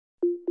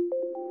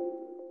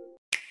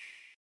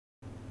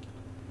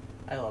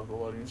I love the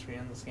loading screen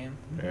in this game.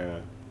 Yeah.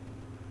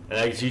 And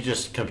as you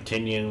just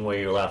continuing where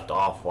you left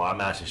off, while I'm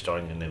actually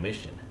starting a new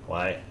mission.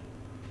 Why?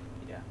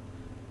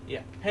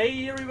 Yeah.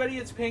 Hey everybody,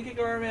 it's Pancake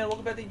Man.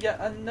 Welcome back to yet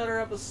another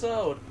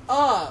episode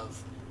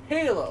of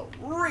Halo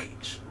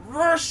Reach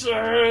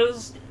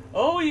versus.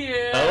 Oh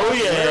yeah. Oh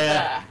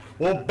yeah.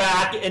 We're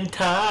back in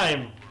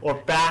time, or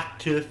back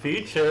to the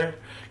future,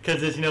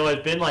 because it's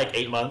it's been like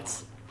 8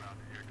 months.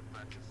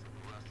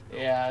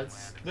 Yeah,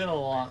 it's been a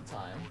long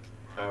time.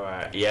 All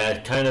right. Yeah,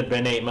 it's kind of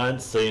been 8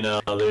 months, so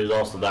there's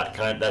also that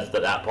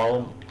that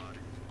problem.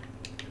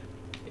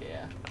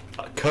 Yeah.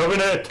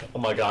 Covenant! Oh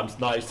my god,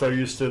 I'm so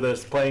used to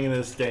playing in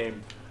this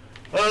game.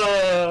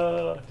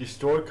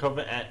 Destroy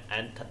Covenant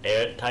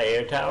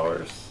anti-air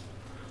towers.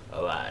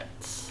 Alright.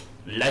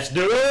 Let's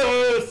do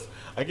this!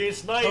 I get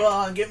sniped! Come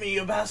on, get me,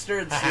 you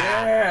bastards!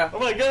 Yeah! Oh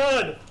my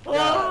god! God,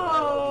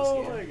 I love this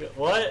game. My god.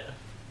 What?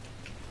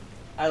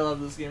 I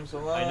love this game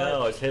so much. I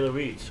know, it's Halo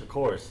Reach, of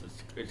course.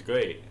 It's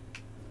great.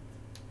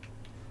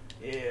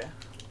 Yeah.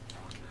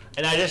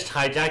 And I just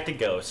hijacked a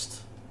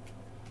ghost.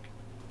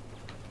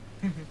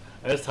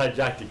 I just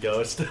hijacked a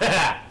ghost.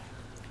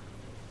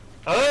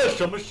 Oh,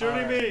 someone's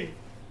shooting me!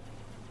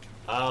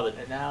 Oh,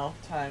 And now,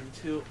 time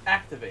to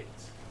activate.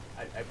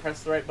 I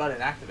pressed the right button,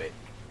 activate.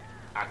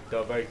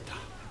 Activate.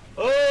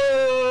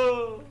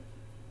 Oh!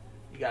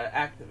 You gotta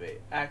activate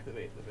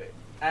the bait,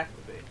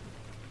 activate.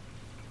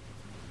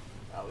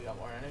 Oh, we got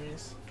more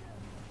enemies.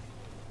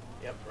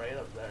 Yep, right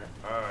up there.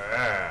 Oh,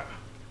 yeah.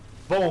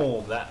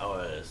 Boom! That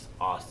was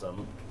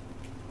awesome.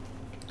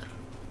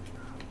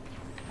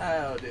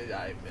 How did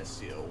I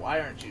miss you? Why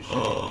aren't you shooting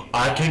me?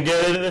 I can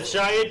get in a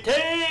giant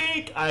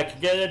tank! I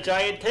can get in a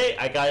giant tank!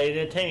 I got in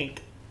a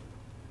tank.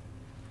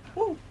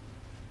 Woo!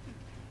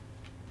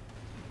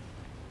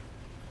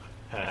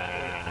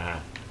 There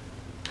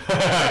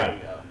There we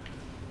go.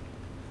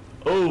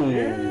 Oh!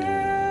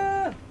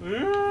 Yeah!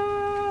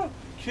 Yeah!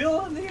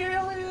 Killing the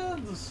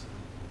aliens!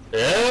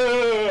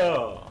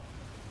 Yeah!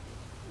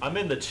 I'm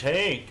in the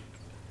tank.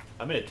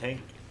 I'm in a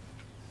tank.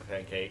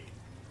 Pancake.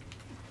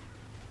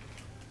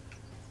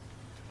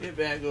 Get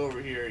back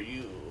over here,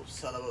 you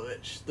son of a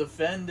bitch.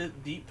 Defend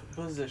at deep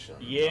position.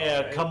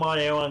 Yeah, right. come on,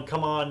 everyone,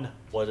 come on.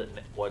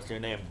 What's your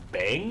name?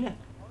 Bang?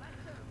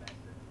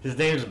 His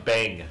name's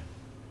Bang.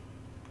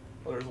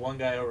 Well, there's one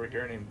guy over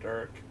here named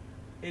Dirk.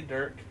 Hey,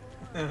 Dirk.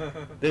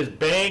 There's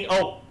Bang.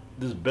 Oh,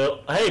 there's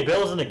Bill. Hey,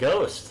 Bill's in the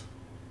ghost.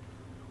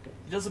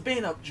 He does a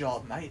bang up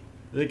job, mate.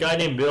 There's a guy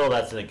named Bill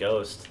that's in a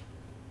ghost.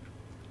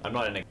 I'm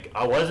not in a.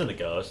 I was in the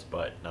ghost,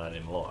 but not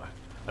anymore.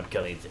 I'm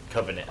killing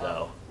Covenant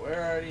though.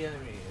 Where are the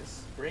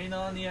enemies? Bring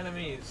on the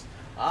enemies.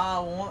 I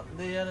want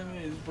the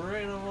enemies.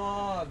 Bring them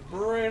on.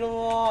 Bring them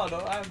on.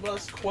 I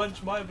must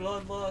quench my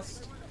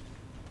bloodlust.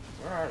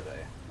 Where are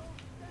they?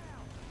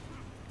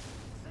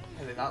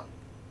 Are they not?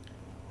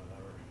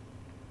 Whatever.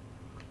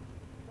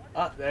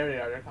 Ah, there they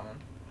are. They're coming.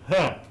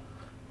 Huh.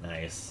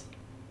 Nice.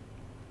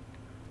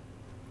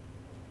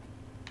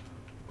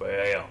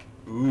 Where are you?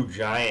 Ooh,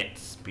 giant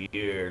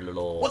spear,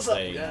 little What's up,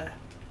 thing. guy?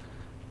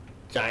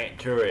 Giant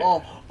turret.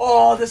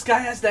 Oh, this guy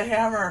has the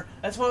hammer.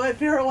 That's one of my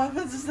favorite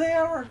weapons is the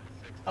hammer.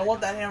 I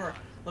want that hammer.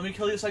 Let me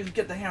kill you so I can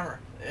get the hammer.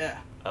 Yeah.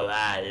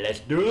 Alright, let's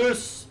do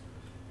this.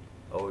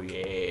 Oh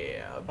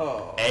yeah.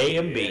 Oh, A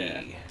and B.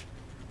 yeah.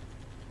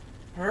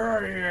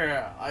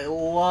 Yeah. I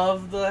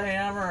love the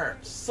hammer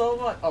so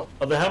much. Oh,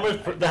 The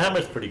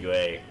hammer's pretty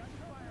great.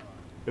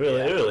 It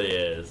really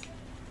is.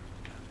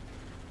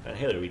 And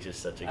Halo Reach is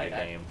such a good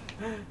game.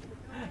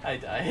 I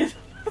died.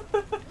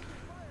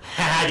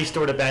 I just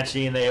stored a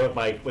Banshee in there with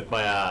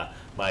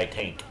my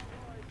tank.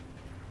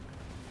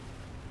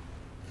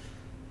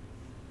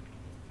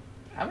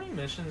 How many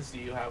missions do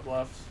you have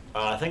left?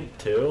 I think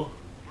 2.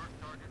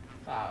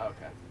 Ah,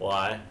 okay.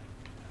 Why?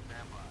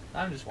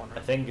 I'm just I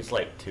wondering. think it's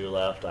like 2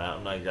 left.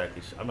 I'm not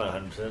exactly. I'm not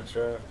 100%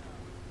 sure.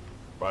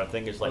 But I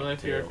think it's like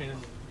 2.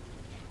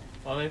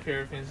 One of my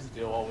favorite things is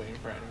do while waiting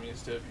for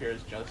enemies to appear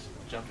is just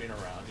jumping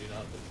around. You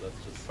know,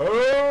 that's just. Oh!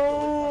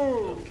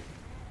 Really fun stuff.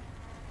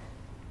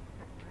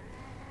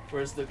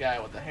 Where's the guy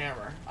with the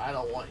hammer? I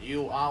don't want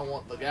you. I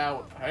want the guy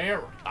with the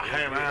hammer. A Give me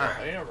hammer.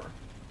 the hammer.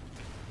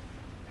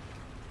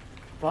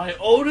 By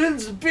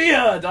Odin's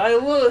beard, I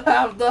will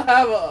have the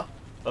hammer.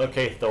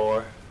 Okay,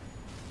 Thor.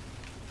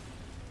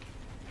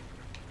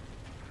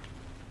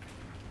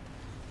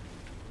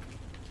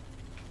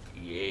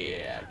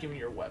 Yeah, give me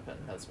your weapon.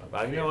 That's my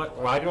favorite Ragnarok.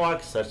 weapon.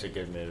 Ragnarok's such a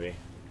good movie.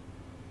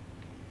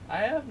 I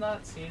have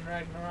not seen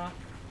Ragnarok.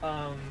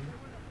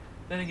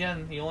 Then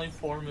again, the only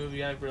 4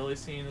 movie I've really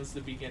seen is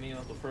the beginning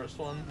of the first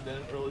one.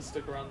 Didn't really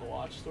stick around to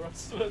watch the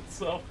rest of it,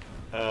 so.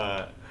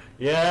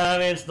 Yeah, I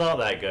mean it's not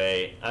that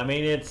great.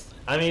 It's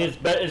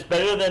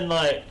better than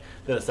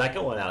the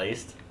second one at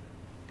least.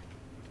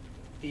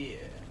 Yeah,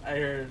 I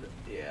heard.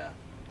 Yeah.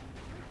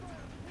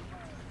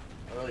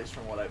 Or at least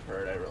from what I've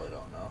heard, I really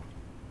don't know.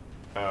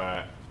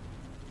 Alright.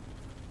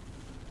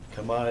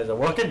 Come on, is it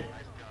working?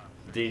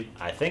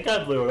 I think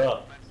I blew it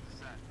up.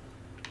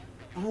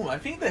 Ooh, I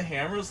think the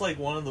hammer is like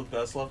one of the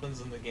best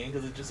weapons in the game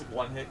because it just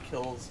one hit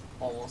kills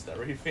almost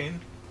everything.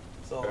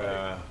 So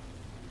like,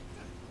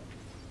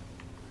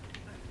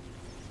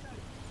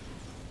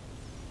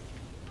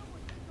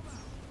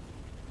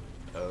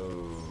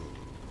 Oh.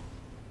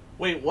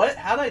 Wait, what?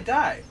 How'd I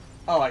die?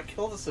 Oh, I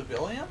killed a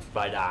civilian?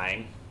 By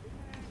dying.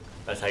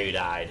 That's how you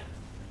died.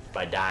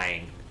 By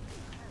dying.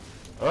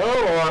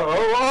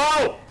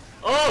 Oh,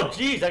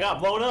 jeez, I got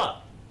blown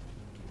up.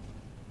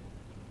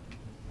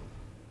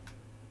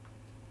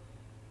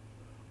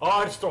 Oh, I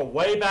had to start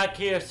way back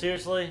here,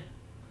 seriously?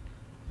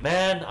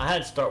 Man, I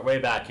had to start way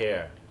back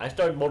here. I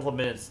started multiple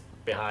minutes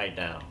behind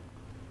now.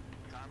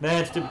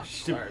 Man, stupid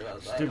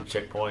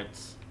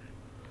checkpoints.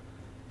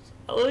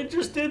 I only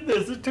just did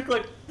this. It took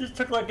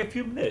like a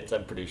few minutes,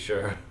 I'm pretty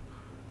sure.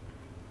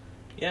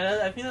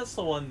 Yeah, I think that's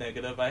the one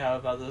negative I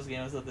have about this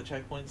game is that the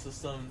checkpoint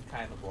system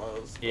kind of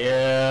blows.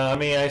 Yeah, I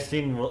mean, I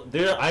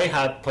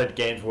have played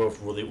games with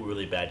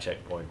really bad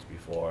checkpoints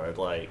before.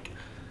 Like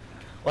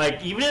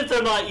even if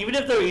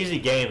they're easy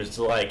games, it's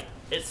like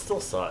it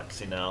still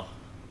sucks, you know.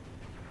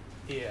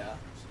 Yeah,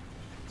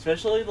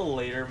 especially the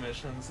later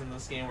missions in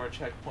this game where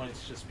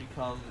checkpoints just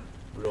become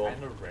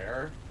kind of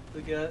rare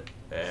to get.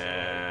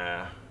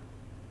 Yeah.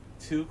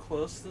 So, too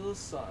close to the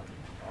sun.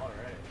 All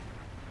right.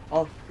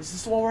 Oh, is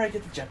this the one where I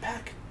get the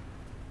jetpack?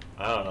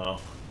 I don't know.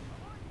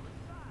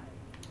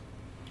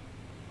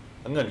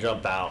 I'm gonna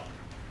jump out.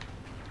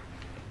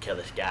 Kill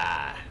this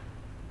guy.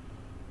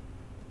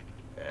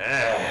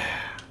 Yeah.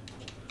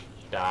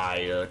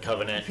 Die,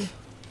 Covenant.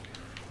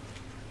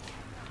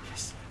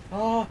 Yes.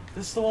 Oh,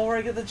 this is the one where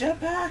I get the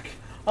jetpack.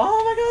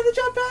 Oh my god, the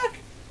jetpack!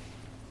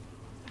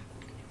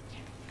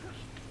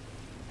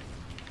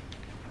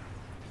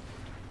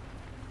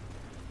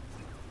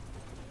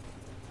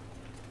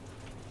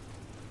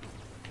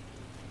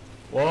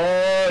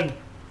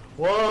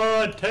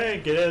 One,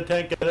 tank, get in the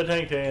tank, get in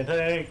the tank,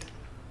 tank.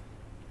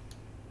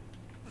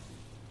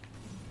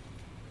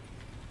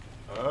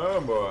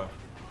 Oh boy.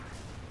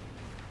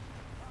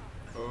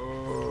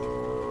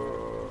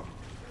 Oh.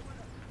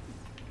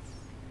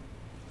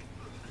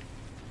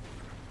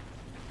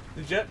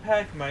 The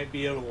jetpack might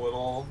be a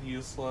little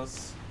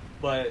useless,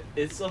 but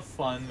it's a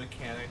fun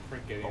mechanic for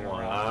getting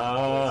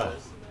around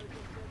places.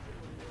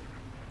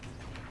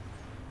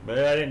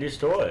 Maybe I didn't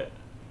destroy it.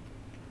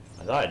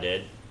 I thought I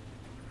did.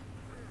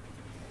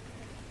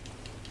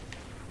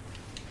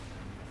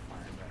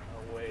 Find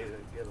a way to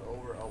get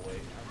over. Oh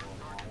wait, I'm going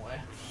the wrong way.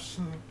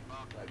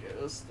 Okay,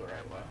 this is the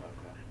right way.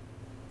 Okay.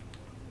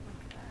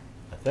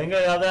 I think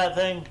I got that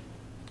thing.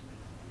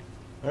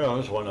 Oh,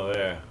 there's one over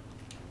there.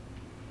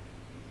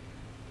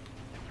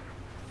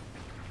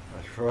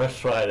 Let's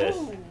try this.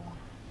 Ooh.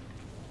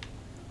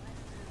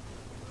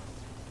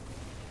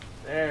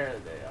 There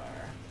they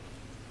are.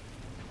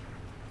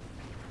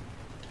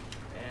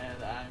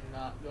 And I'm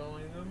not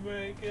going to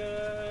make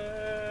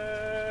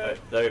it.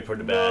 That'd be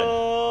pretty bad.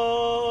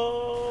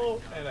 No!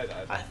 And I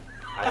died.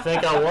 I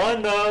think I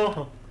won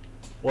though.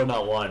 Well,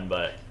 not won,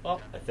 but I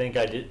think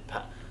I did.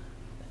 I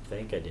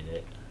think I did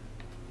it.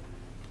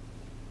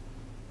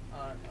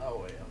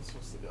 Oh wait, I'm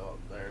supposed to go up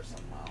there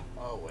somehow.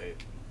 Oh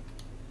wait.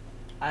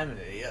 I'm an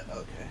idiot.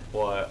 Okay.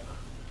 What?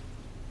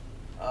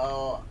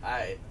 Oh,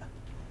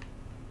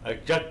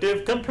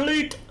 Objective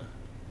complete!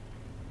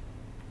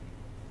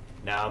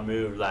 Now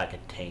move like a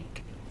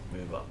tank.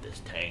 Move up this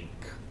tank.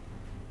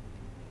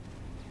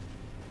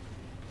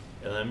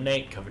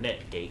 Eliminate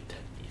Covenant Gate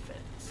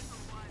defense.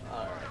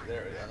 Alright,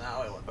 there we go.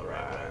 Now I went the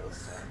right way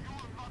this time.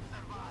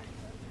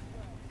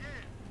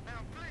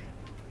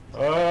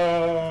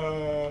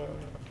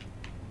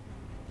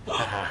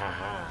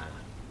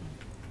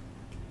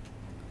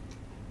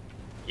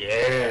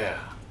 Yeah!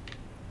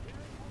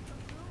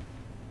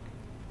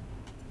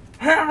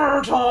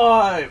 Hammer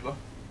time!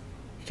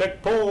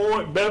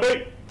 Checkpoint,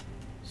 baby!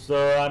 So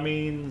that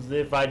means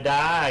if I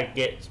die, I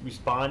get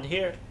respawned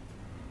here.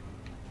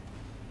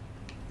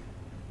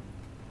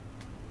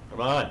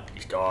 Come on,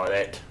 start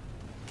it.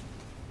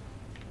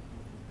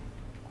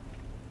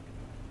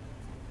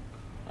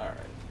 Alright,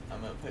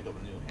 I'm gonna pick up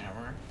a new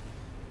hammer.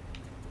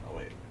 Oh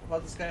wait, how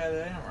about this guy had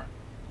a hammer?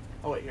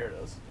 Oh wait, here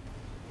it is.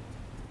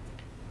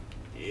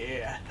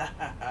 Yeah,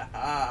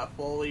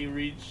 fully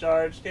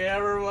recharged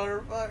hammer,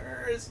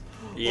 motherfuckers!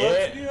 Yeah.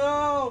 Let's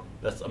go!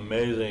 That's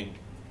amazing.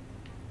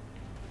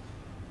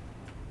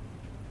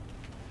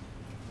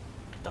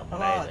 Come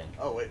Amazing.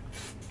 on. Oh wait,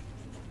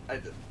 I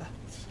did.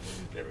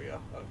 There we go.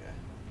 Okay.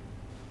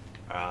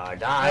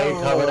 Die,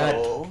 Covenant.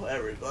 Hello,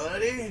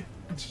 everybody.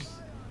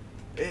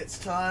 It's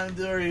time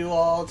for you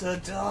all to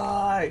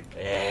die.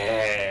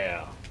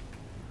 Yeah.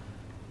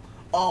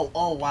 Oh,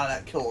 wow,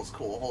 that kill was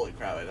cool. Holy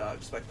crap, I did not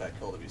expect that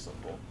kill to be so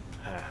cool.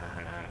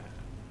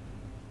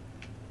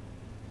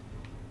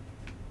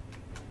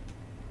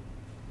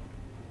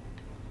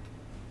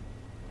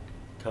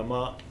 Come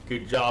on.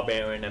 Good job,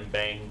 Aaron and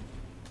Bang.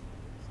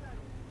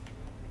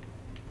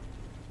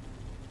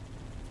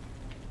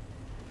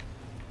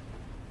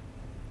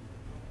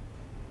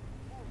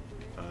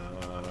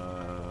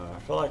 I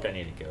feel like I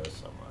need to go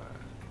somewhere.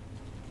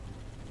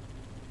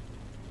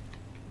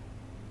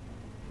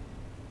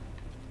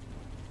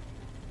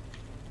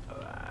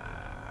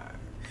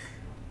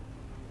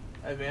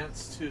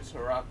 Advance to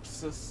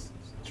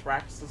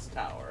Traxxas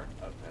Tower.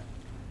 Okay.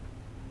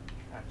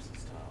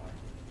 Traxxas Tower.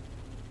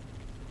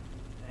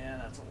 Yeah,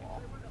 that's a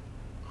wall.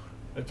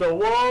 It's a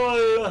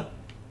wall!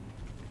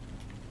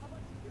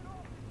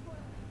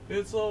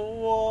 It's a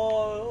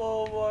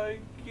wall! Oh my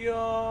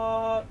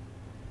god!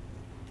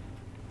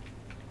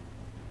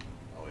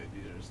 Oh wait,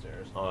 these are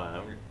stairs. Oh,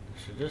 I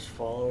should just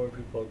follow where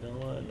people are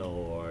going,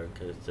 or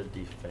because to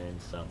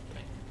defend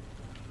something.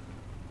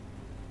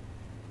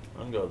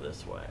 I'm gonna go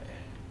this way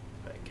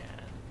if I can.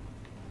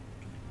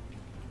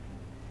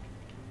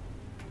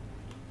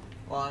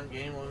 Well, on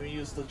game, when we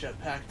use the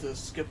jetpack to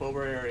skip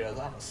over areas,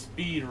 I'm a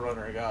speed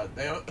runner, god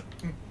damn it.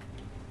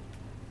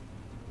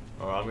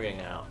 Or I'm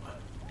getting out.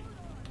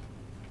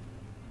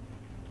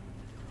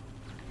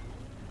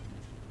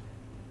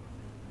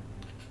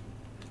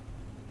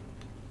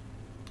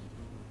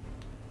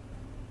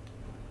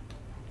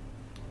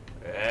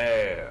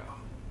 Yeah.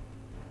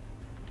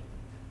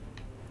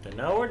 And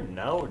where do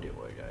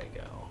I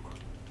go?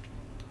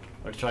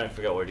 I'm trying to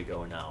figure out where to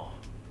go now.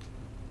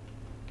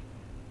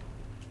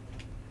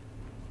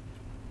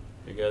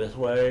 You go this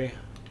way.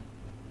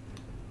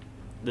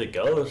 The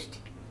ghost.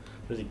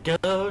 There's a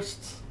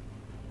ghost.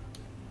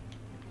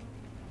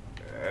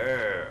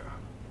 Yeah.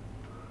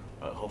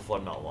 Hopefully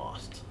I'm not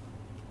lost.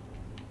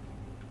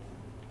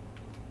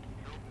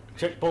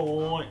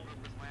 Checkpoint.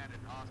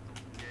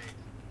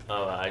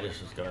 Oh, I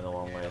just was going the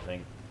wrong way, I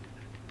think.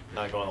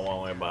 Not going the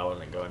wrong way, but I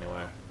wasn't going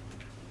anywhere.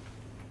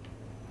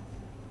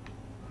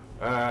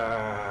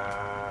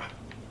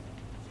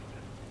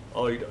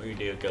 Oh, you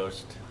do a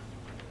ghost.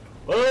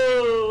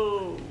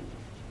 Whoa!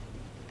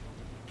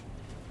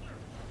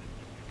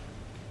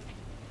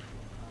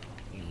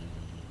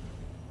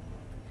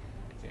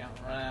 Damn,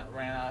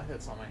 ran out of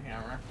hits on my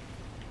hammer.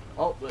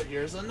 Oh, but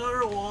here's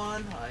another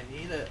one. I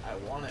need it. I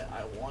want it.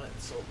 I want it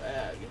so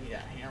bad. Give me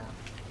that hammer.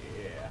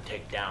 Yeah.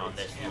 Take down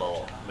this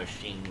little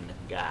machine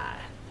guy.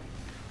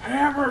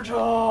 Hammer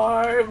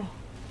time!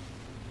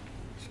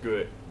 Screw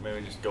it.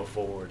 Maybe just go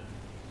forward.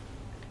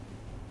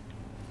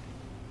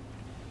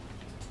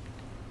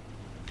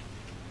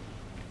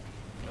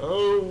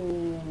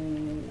 Oh!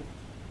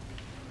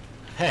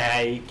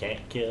 Hey, you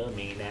can't kill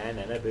me, na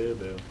na na boo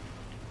boo.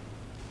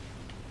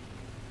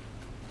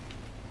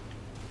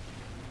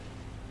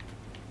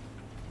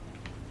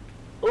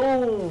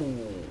 Oh!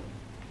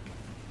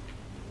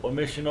 What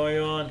mission are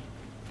you on?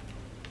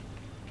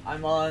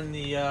 I'm on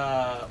the,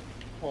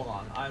 hold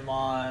on. I'm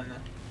on,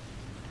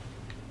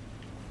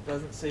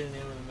 doesn't say the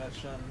name of the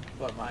mission,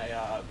 but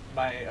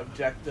my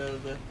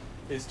objective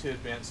is to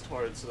advance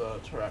towards the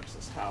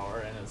Torexus Tower,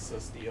 and it's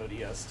just the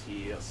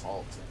ODST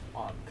assault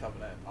on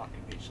Covenant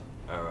occupation.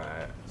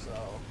 Alright.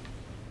 So.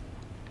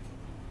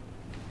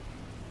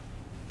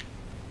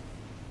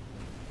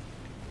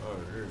 Oh,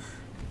 this.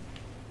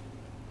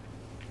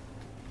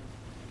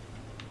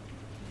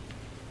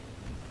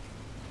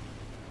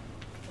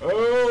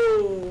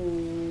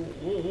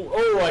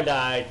 Oh, I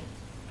died.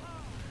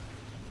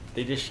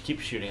 They just keep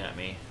shooting at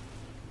me.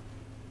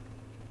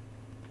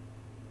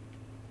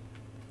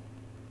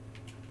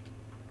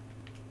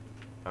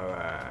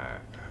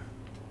 Alright.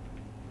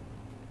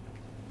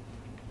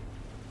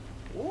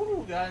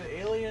 Ooh, got an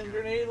alien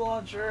grenade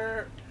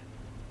launcher.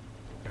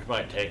 This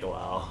might take a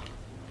while.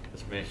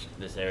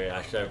 This area,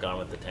 I should have gone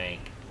with the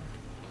tank.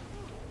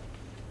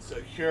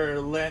 Secure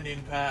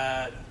landing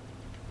pad.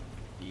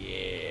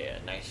 Yeah,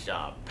 nice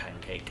job,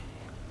 pancake.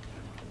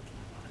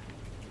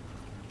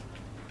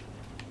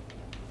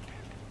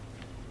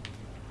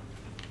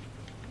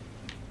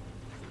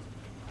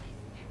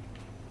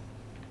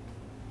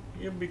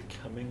 You're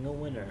becoming a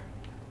winner.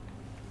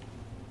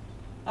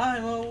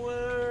 I'm a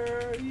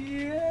winner!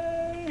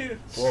 Yay!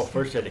 Well,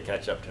 first you had to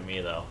catch up to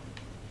me, though.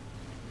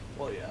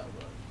 Well, yeah,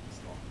 but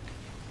still.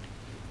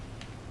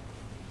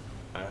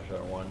 I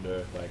sort of wonder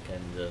if I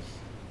can just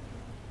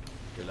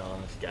get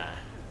on this guy.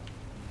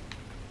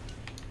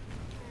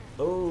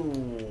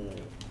 Oh.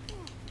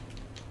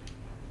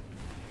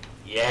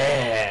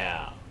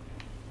 Yeah.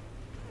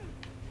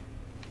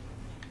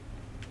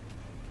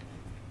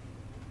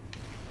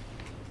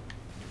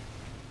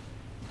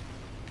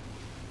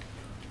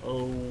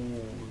 Oh,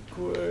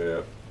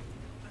 crap.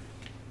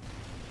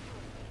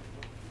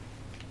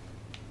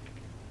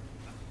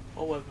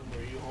 What weapon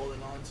were you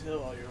holding on to?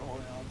 Oh, you're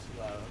holding on to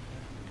that.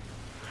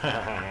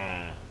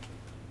 Okay.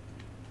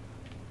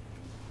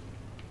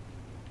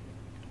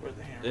 Where'd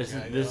the hammer This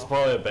guy is go?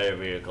 probably a better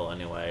vehicle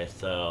anyway,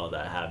 so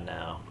that I have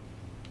now.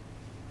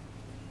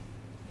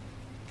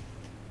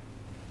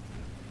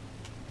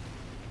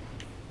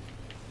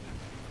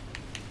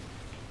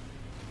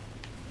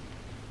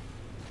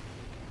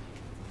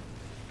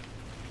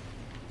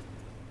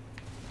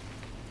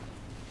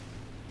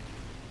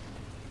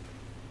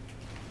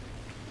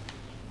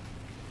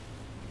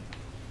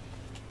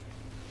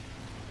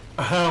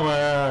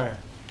 Hammer!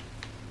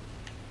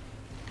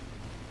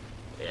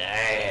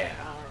 Yeah!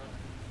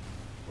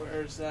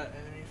 Where's that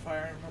enemy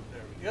firing from?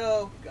 There we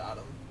go. Got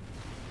him.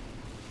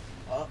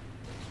 Oh,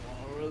 there's one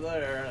over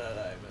there that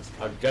I missed.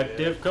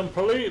 Objective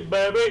complete,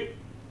 baby!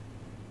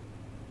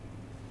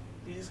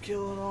 He's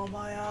killing all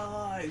my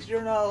allies.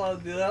 You're not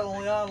allowed to do that.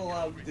 Only I'm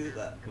allowed to do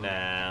that.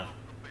 Nah.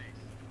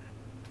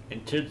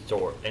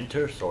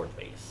 Enter sword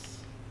base.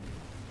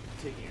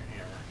 Taking your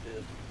hammer,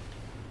 dude.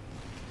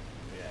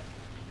 Yeah.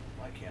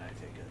 Why can't I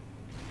take it?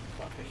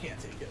 Fuck, I can't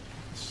take it.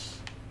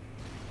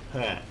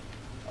 Huh.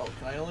 Oh,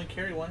 can I only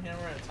carry one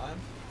hammer at a time?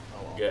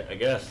 Oh well. Yeah, I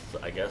guess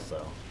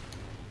so.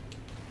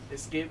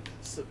 Escape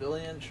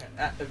civilian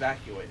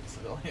evacuate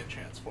civilian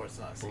transports,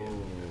 not see it.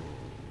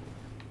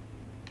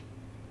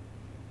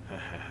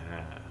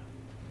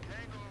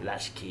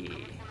 Last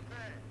key.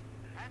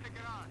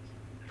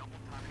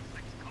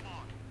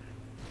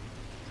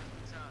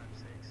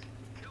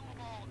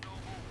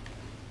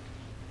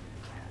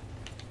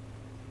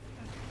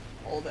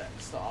 Hold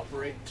X to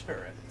operate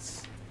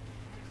turrets.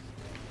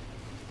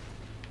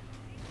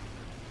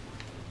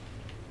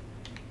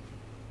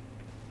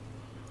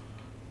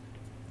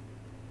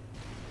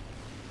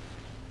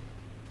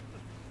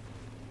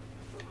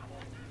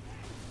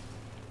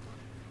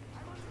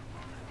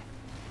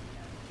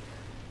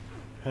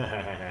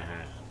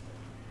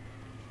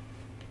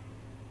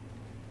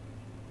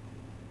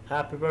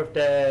 Happy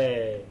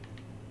birthday!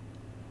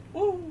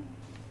 Woo!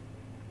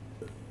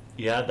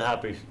 You have the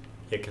happy, yeah,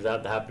 because I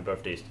have the happy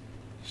birthday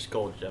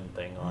skull gem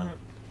thing on.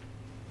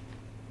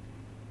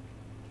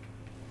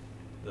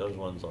 Those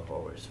ones are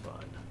always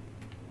fun.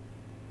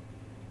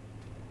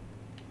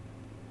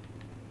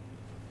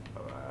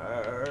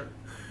 Alright.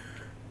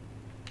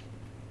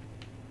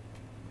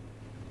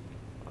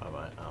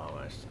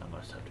 I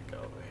must have to go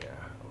over here.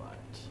 Alright.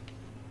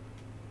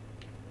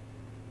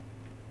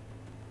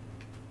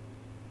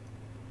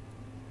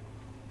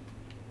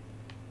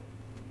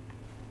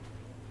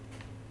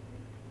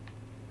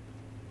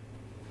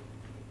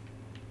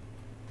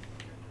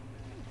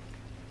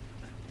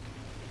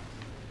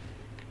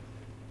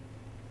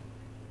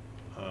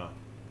 Huh.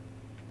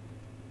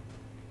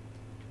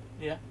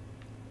 Yeah.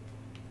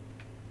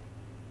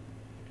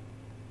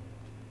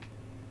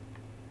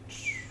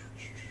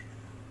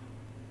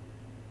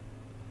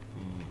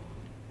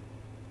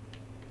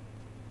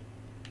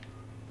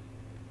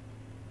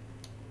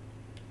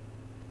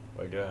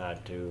 Or do I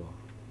have to?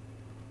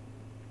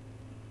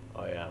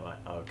 Oh yeah, I might.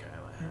 Okay,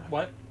 I might have.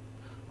 What?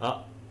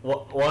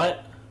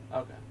 What?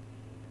 Okay.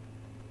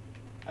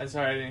 I'm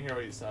sorry, I didn't hear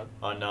what you said.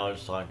 Oh no, I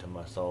was talking to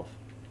myself.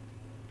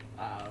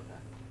 Ah, okay.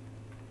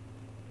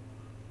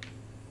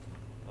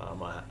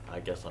 I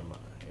guess I'm.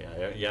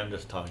 Yeah, I'm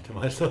just talking to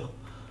myself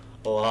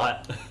a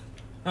lot.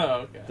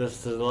 Oh, okay. I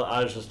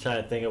was just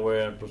trying to think of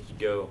where I'm supposed to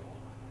go.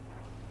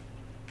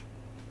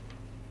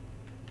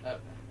 Okay.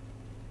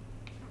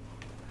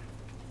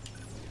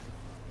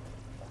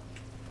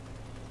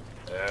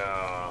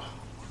 Yeah.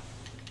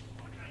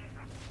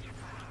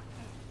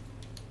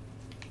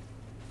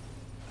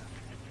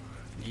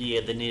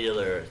 Yeah, the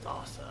needler is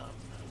awesome.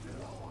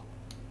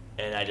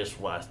 And I just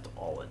lost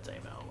all its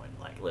ammo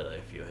in like literally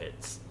a few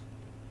hits.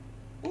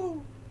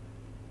 Woo!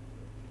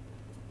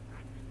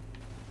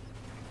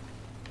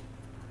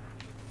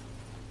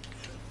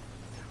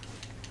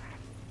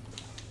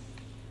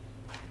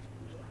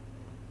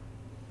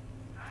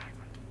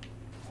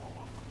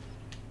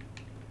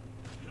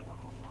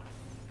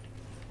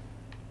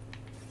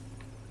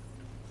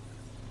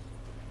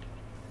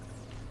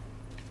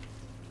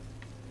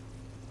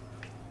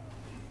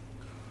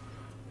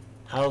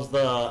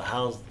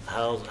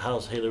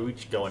 How's Halo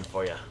Reach going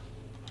for you?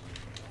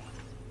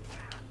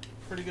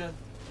 Pretty good.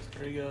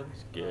 Pretty good.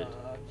 It's good.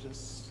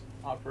 Just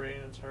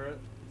operating a turret.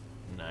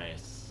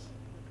 Nice.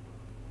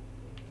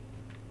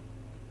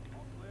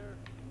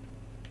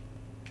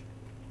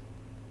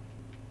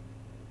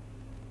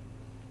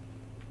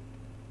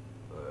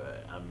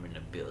 Alright, I'm in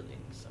a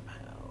building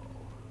somehow.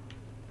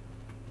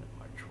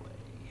 Archway.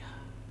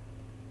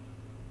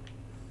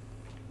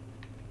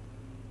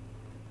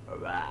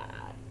 Alright.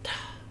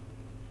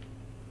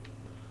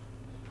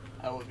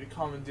 I will be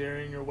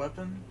commandeering your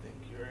weapon.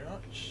 Thank you very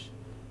much.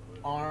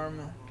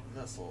 Arm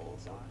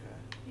missiles.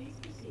 Okay.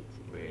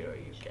 Where are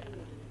you guys?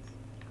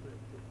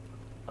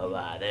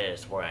 Alright,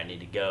 there's where I need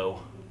to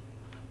go.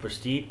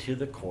 Proceed to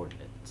the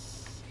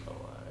coordinates.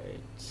 Alright.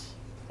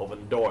 Open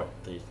the door.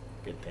 Please.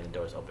 Good thing the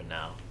door's open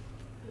now.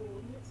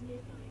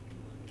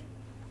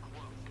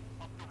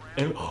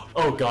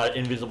 Oh god,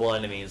 invisible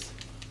enemies.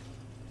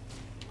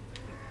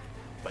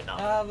 But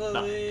not, I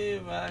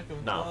believe I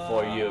can not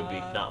for you,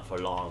 not for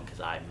long,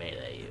 because I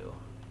melee you.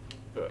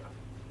 Ugh.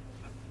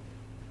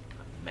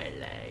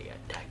 Melee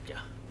attack ya.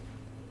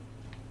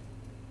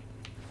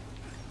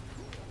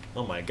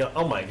 Oh my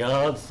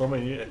god, so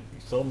many,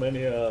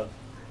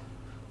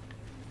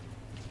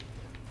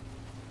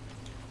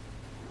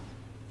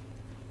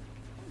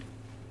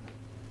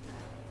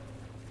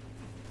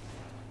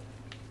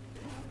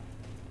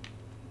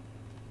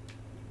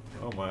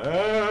 oh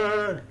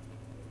my.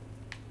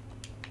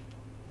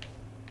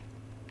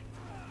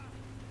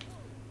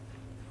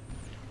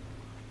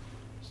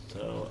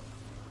 So.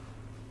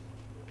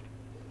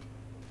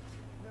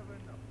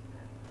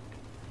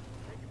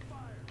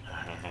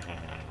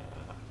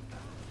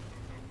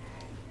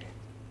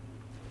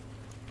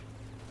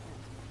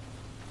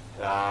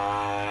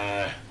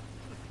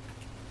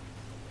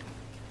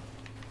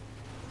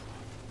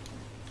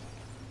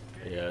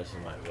 this is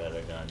my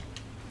better gun.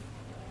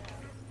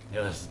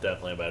 Yeah, this is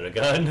definitely a better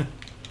gun.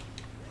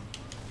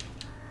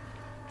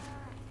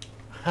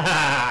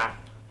 Ha!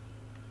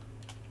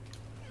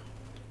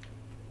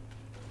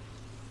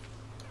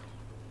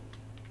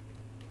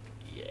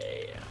 Yeah.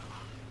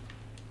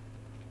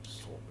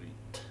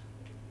 Sweet.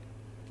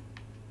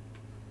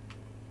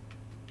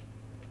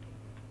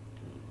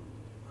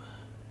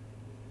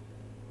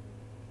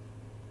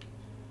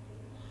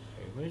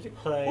 Hey, music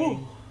playing.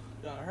 Ooh.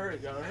 Gotta hurry,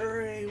 gotta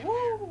hurry.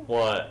 Woo!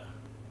 What?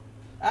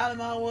 Out of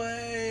my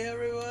way,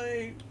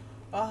 everybody.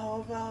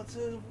 I'm about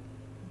to.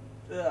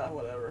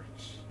 Whatever.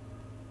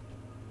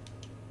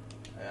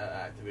 I gotta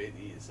activate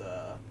these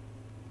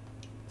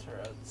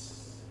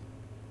turrets.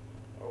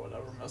 Or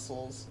whatever,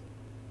 missiles.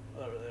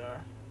 Whatever they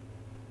are.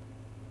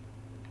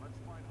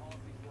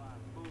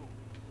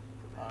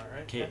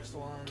 Alright, next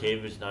one.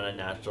 Cave is not a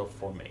natural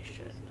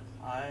formation.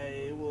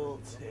 I will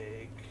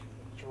take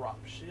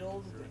drop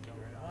shield. Thank you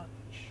very much.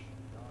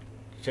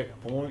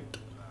 Checkpoint.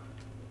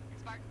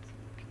 Spartans,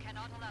 you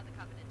cannot allow the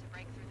Covenant to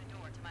break through the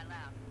door to my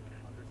lab.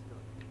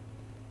 Understood.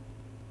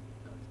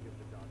 Let's give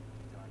the doctor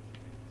the time she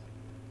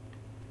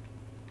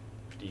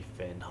needs.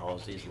 Defend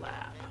Halsey's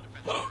lab.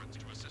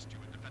 To assist you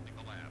in defending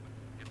the lab.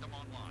 Get them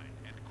online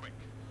and quick.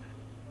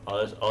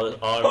 I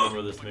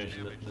remember this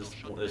mission.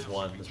 This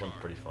one's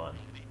pretty fun.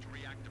 You need to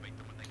reactivate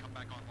them when they come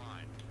back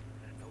online.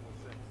 Noble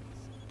 6.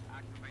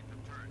 Activate the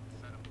turret to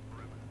set up the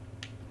perimeter.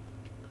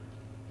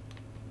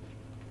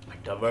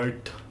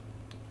 Divert.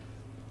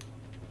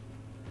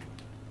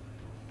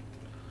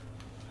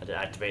 I had to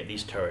activate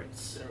these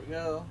turrets. There we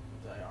go.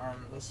 Did I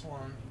arm this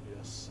one?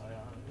 Yes, I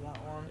armed that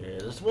one.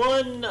 Here's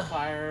one.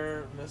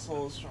 Fire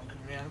missiles from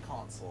command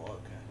console.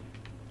 Okay.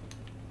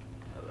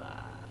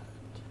 Alright.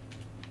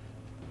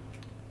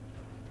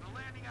 The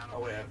landing out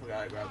Oh wait, I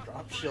forgot I grabbed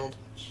drop shield.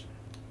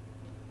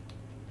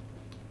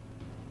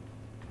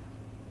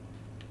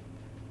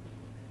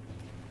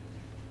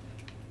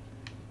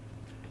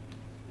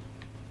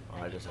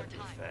 Oh, I just have to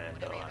defend.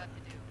 Whatever you Oh, got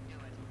to do, do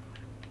it.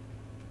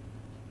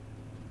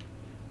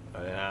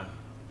 oh yeah.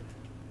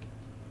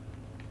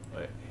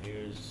 Wait,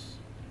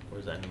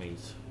 where's the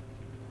enemies?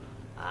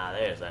 Ah,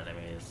 there's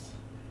enemies.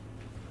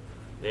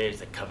 There's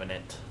the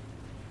Covenant.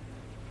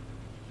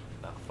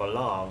 Not for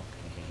long.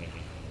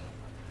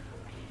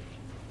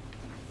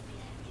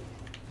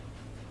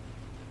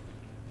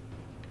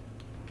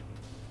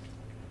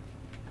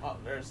 Oh,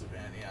 there's the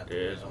van. Yeah,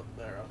 There's- up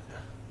there.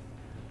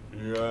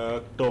 Okay.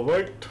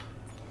 Reactivate.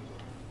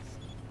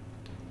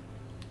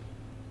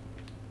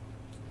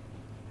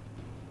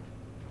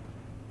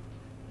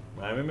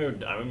 I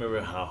remember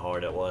how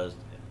hard it was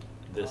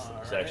this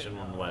Alright. section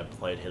when I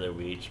played Halo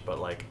Reach, but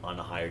like on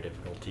a higher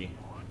difficulty.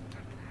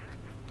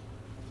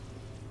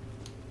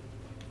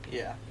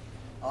 Yeah.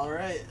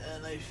 Alright,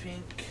 and I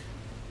think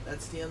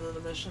that's the end of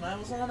the mission I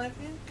was on, I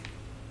think?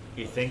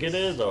 You think it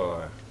is,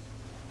 or?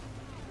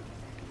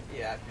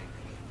 Yeah, I think.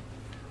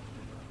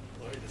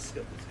 Let me just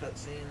skip this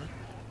cutscene.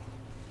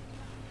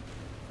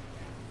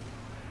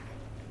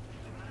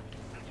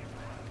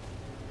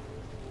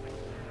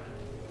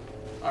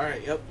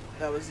 Alright, yep,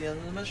 that was the end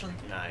of the mission.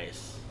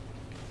 Nice.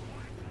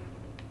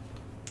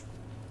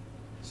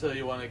 So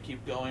you want to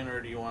keep going,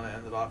 or do you want to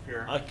end it off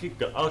here? I'll keep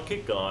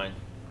going,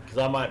 cause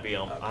I might be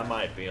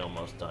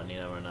almost done. You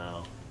never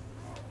know.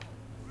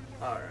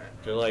 Alright.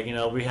 So like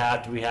we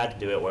had to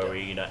do it where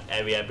we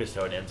every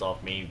episode ends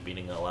off me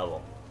beating a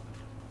level.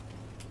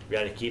 We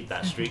had to keep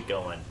that streak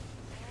going.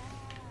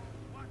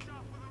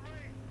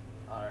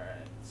 Alright.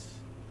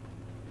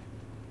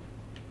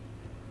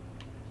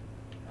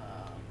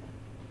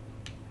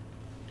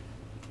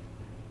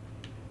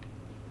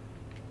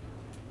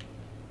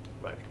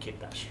 Right, keep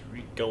that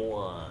streak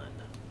going.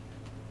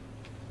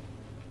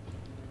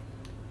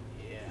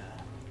 Yeah.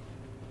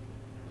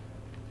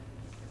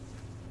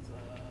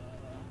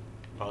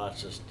 Oh,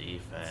 that's just What's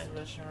defense. the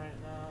mission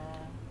right now?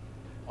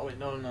 Oh wait,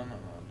 no,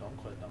 don't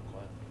quit.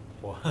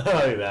 Well,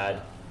 very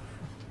bad.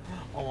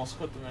 Almost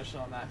quit the mission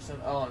on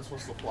accident. Oh, I'm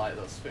supposed to fly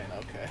this thing,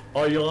 okay.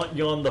 Oh,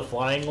 you on the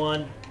flying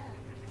one?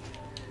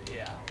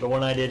 Yeah. The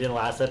one I did in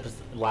last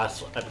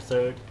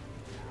episode?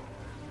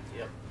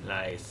 Yep.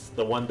 Nice.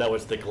 The one that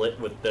was the glitch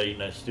with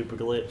the super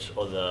glitch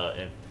or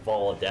the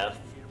fall of death?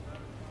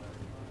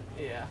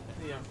 Yeah,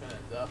 the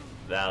infinite death.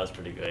 That was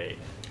pretty great.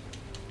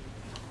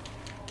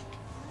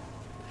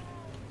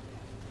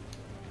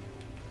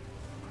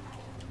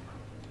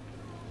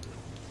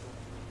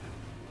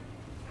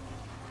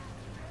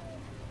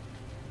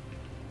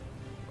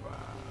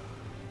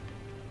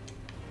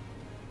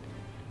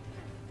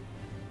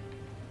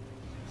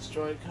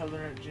 Destroyed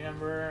Covenant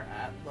Jammer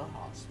at the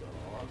hospital.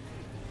 Okay.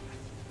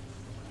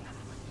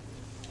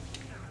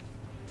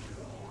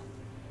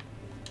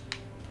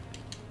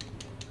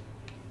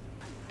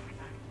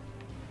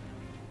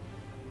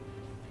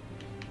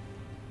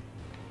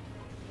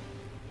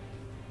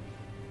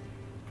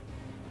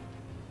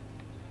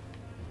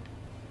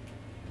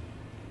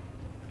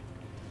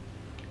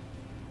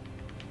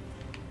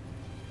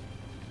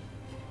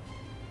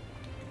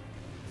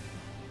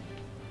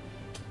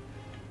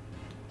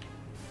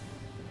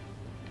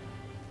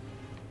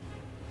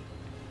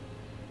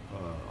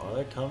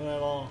 coming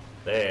at all?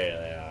 There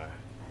they are.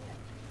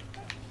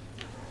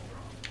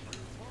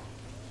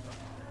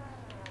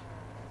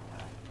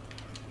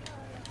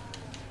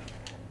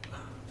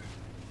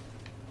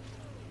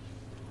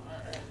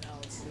 Alright, now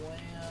let's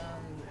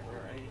land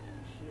right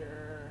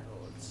here.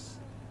 Let's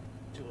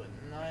do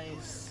a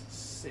nice,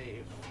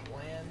 safe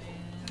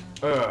landing.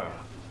 There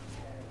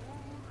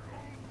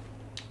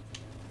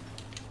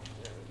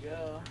we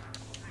go.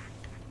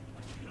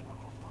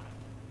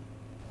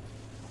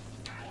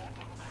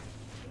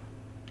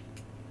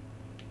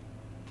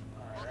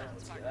 Alright,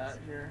 let's get out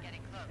of here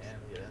and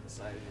get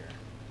inside here.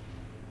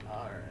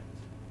 Alright.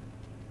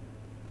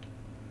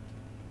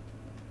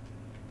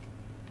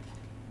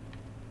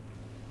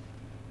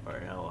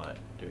 Alright, now what?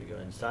 Do we go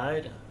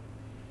inside?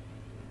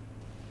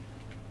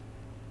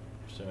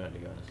 Still have to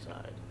go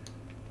inside.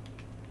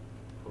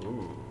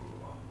 Ooh.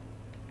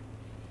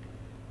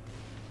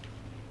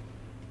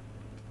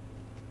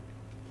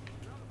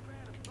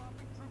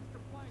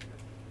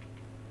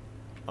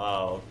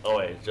 Oh,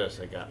 wait, it's just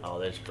a guy. Oh,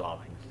 there's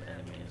dropping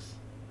enemies.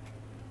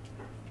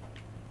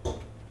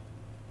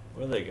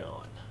 Where are they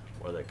going?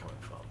 Where are they coming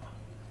from?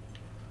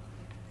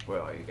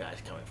 Where are you guys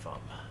coming from?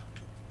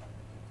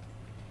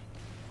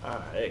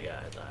 Alright, there you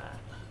guys are at.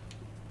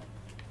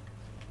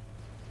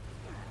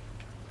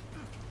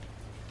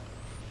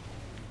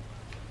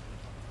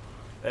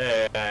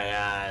 There you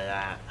guys are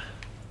at.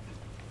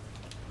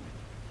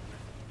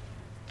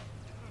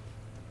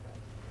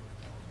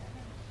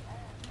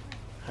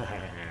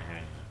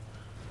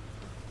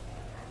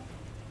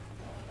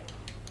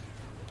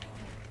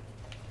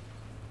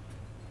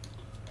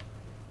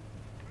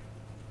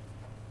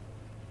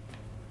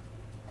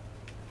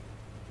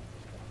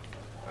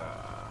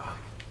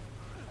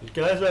 These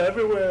guys are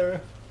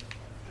everywhere.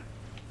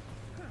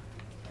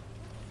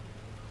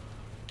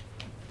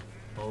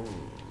 Oh.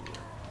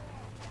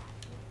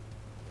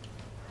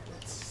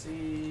 Let's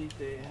see,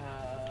 they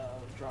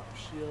have drop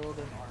shield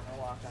and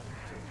armor lock. I'm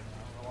taking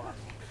armor lock.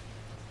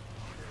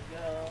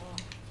 There we go.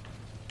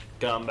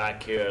 Come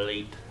back here,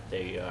 Elite.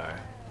 There you are.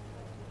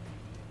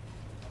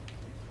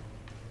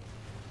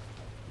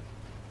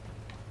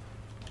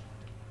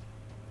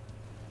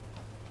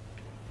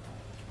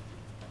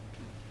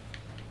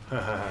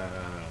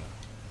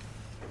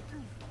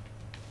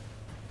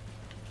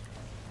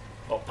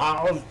 Oh,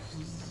 pause.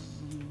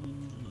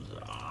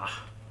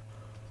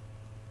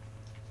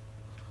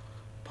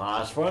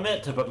 Pause for a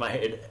minute to put my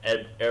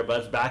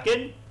earbuds back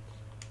in.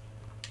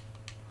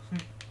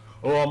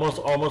 Oh,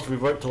 almost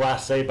revert to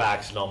last save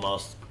action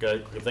almost.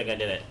 Good thing I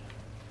did it.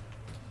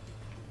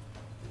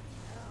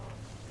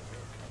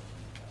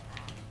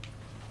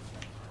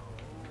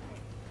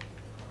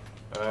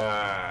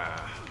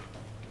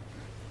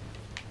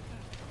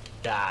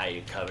 Die,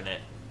 you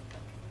Covenant.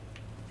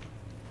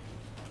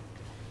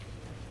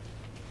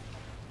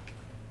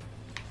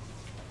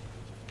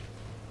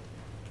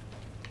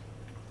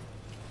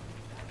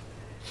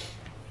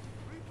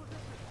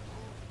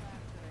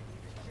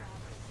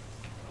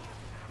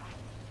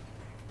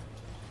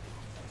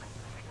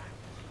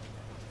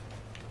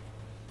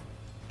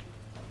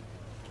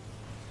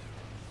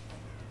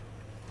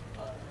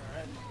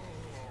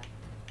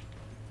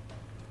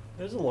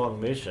 There's a long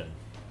mission.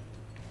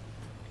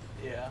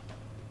 Yeah.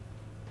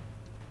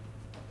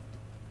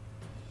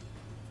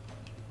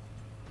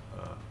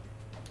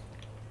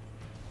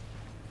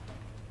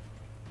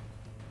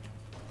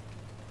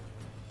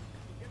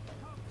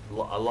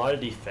 A lot of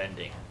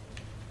defending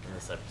in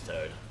this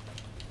episode.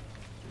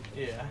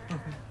 Yeah.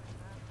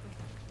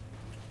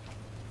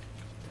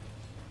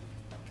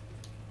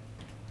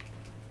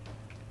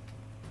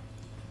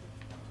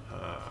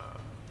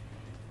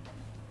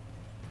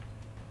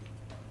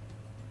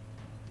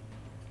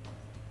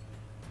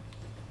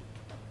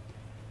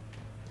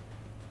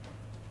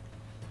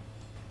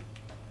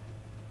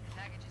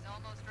 Package is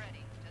almost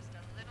ready. Just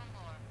a little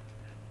more.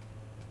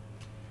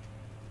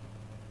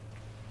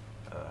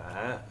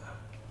 Alright.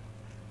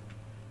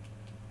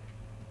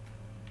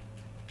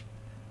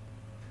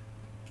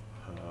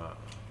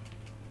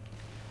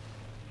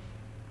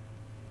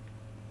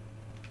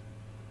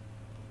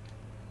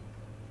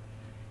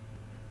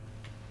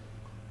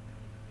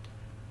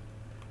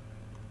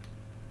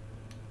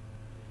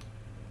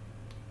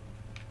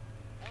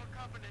 All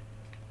Covenant,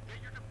 get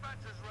your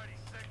defenses ready,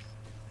 6.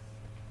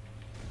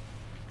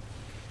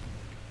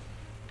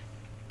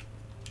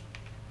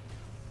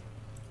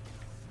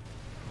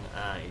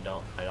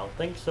 I don't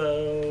think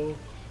so.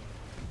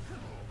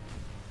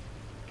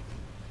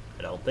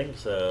 I don't think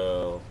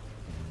so.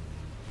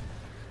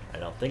 I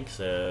don't think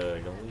so.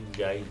 Don't you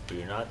guys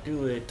do not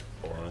do it,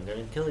 or I'm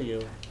gonna kill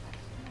you.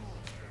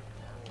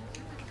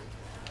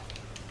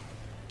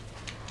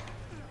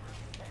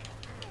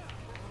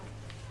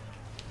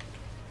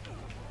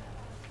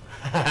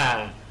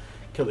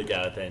 Kill the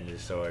guy with the end of the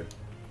sword.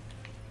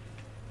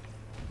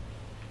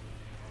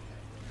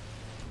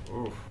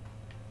 Oof.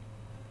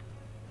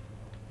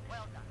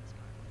 Well done,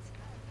 Spartans.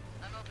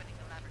 I'm opening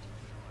the laboratory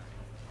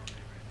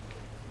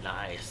door.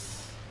 Nice.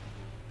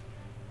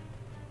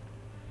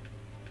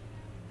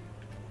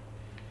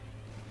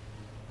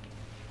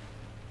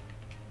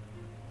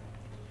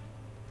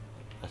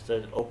 I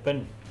said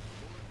open.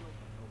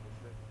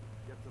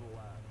 Get to the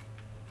lab.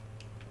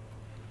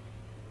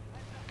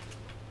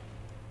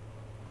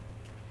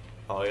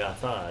 Oh yeah, I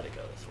thought I had to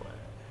go this way.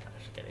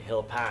 I should get a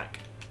hill pack.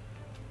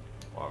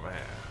 Warm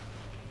hair.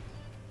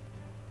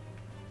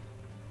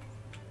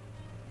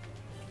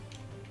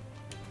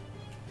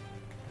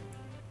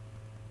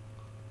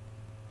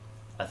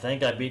 I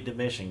think I beat the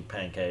mission,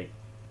 Pancake.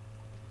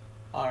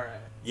 Alright.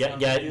 Yeah, I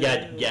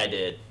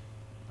did.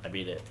 I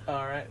beat it.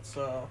 Alright,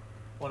 so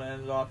want to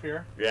end it off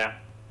here? Yeah.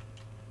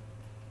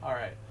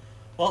 Alright.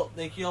 Well,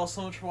 thank you all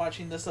so much for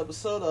watching this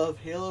episode of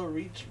Halo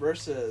Reach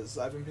Versus.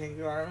 I've been Pink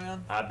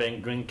Man. I've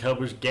been Green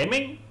Cobras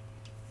Gaming.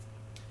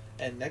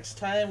 And next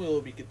time we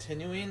will be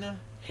continuing,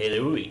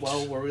 Halo Reach.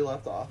 well, where we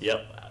left off.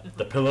 Yep.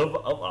 The Pillar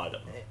of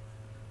Autumn.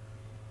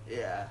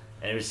 Yeah.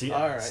 And we see you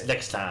All right.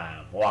 next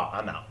time. Wow,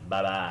 I'm out.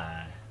 Bye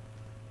bye.